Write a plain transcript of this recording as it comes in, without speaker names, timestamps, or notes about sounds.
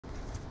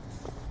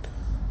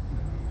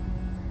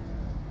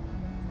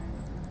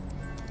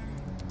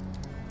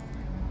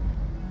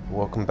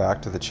Welcome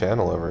back to the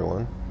channel,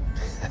 everyone.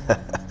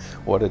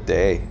 What a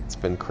day. It's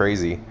been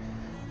crazy.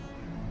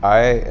 I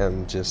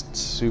am just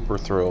super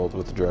thrilled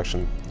with the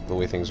direction, the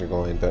way things are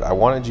going, but I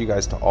wanted you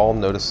guys to all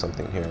notice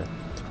something here.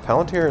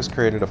 Palantir has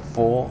created a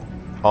full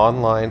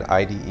online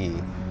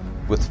IDE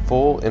with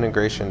full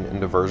integration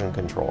into version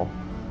control,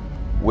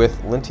 with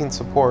linting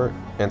support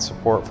and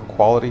support for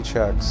quality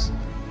checks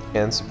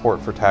and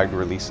support for tagged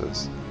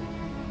releases.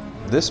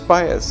 This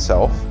by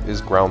itself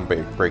is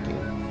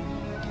groundbreaking.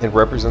 It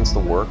represents the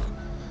work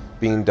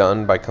being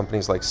done by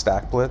companies like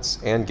StackBlitz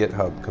and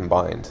GitHub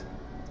combined.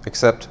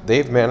 Except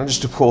they've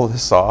managed to pull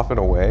this off in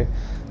a way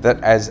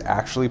that is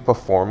actually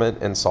performant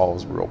and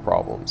solves real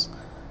problems.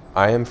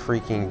 I am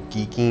freaking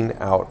geeking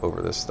out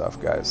over this stuff,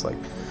 guys. Like,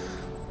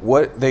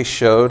 what they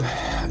showed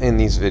in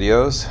these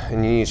videos,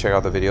 and you need to check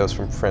out the videos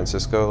from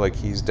Francisco, like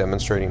he's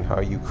demonstrating how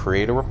you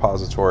create a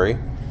repository,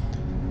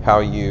 how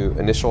you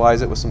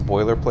initialize it with some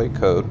boilerplate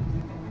code,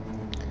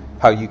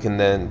 how you can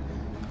then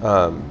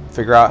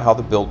figure out how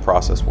the build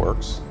process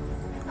works,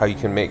 how you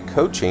can make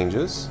code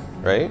changes,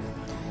 right?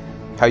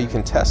 How you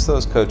can test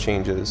those code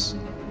changes,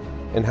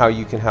 and how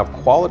you can have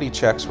quality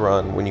checks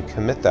run when you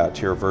commit that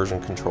to your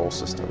version control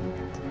system.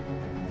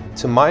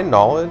 To my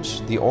knowledge,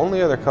 the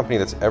only other company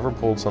that's ever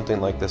pulled something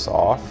like this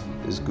off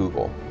is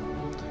Google.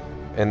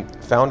 And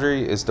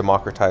Foundry is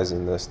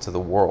democratizing this to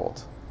the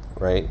world,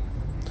 right?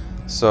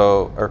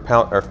 So, or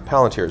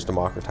Palantir is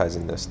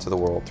democratizing this to the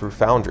world through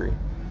Foundry.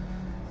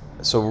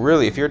 So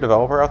really, if you're a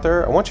developer out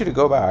there, I want you to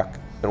go back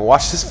and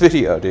watch this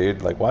video,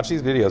 dude. Like, watch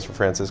these videos from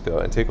Francisco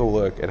and take a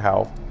look at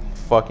how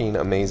fucking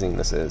amazing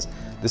this is.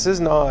 This is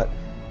not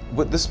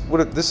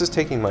this is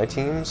taking my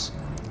teams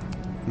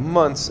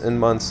months and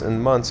months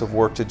and months of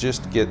work to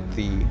just get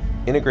the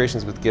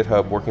integrations with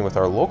GitHub working with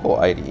our local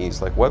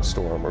IDEs like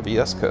WebStorm or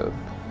VS Code.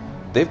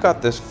 They've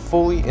got this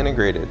fully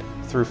integrated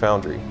through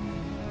Foundry.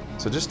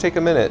 So just take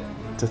a minute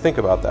to think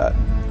about that.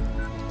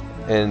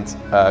 And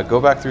go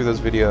back through those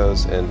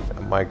videos,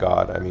 and my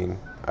God, I mean,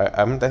 I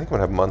think I'm gonna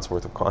have months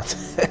worth of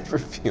content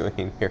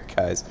reviewing here,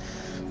 guys.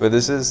 But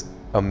this is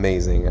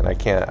amazing, and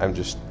I'm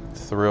just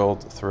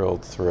thrilled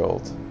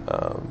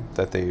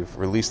that they've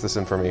released this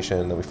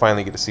information, that we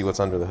finally get to see what's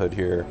under the hood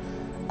here.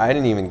 I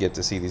didn't even get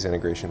to see these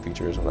integration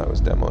features when I was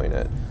demoing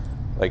it.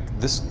 Like,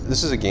 this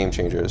is a game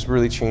changer. This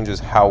really changes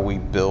how we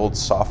build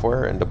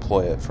software and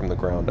deploy it from the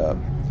ground up.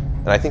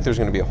 And I think there's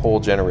going to be a whole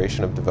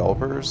generation of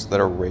developers that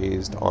are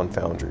raised on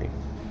Foundry.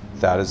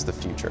 That is the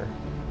future.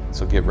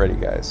 So get ready,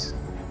 guys.